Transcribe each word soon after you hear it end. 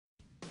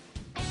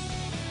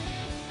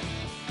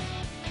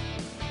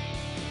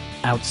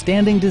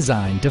Outstanding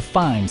design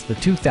defines the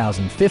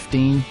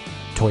 2015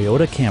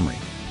 Toyota Camry.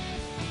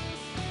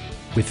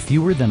 With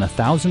fewer than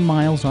 1,000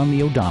 miles on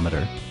the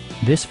odometer,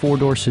 this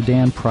four-door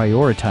sedan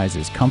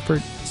prioritizes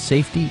comfort,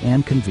 safety,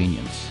 and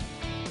convenience.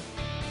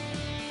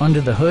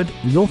 Under the hood,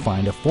 you'll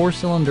find a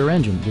four-cylinder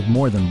engine with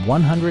more than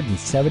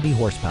 170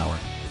 horsepower.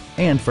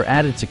 And for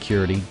added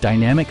security,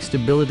 dynamic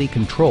stability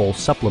control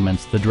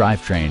supplements the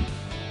drivetrain.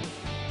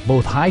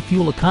 Both high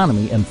fuel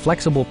economy and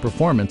flexible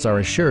performance are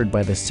assured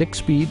by the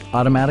 6-speed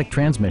automatic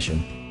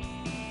transmission.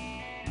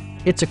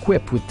 It's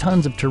equipped with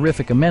tons of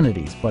terrific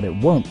amenities, but it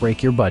won't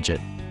break your budget,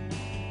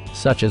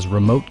 such as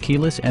remote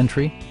keyless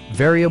entry,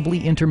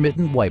 variably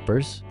intermittent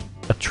wipers,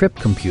 a trip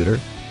computer,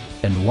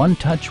 and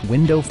one-touch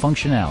window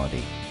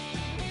functionality.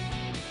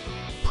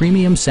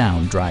 Premium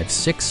sound drives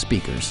 6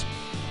 speakers,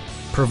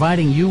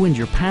 providing you and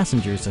your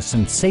passengers a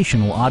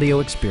sensational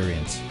audio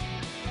experience.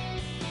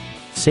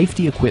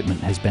 Safety equipment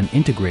has been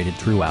integrated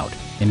throughout,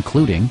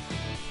 including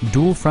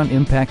dual front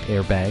impact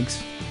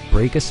airbags,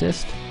 brake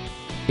assist,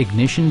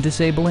 ignition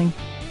disabling,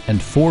 and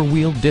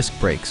 4-wheel disc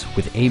brakes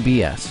with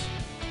ABS.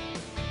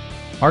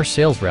 Our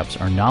sales reps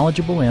are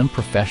knowledgeable and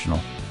professional.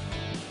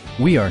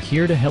 We are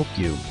here to help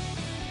you.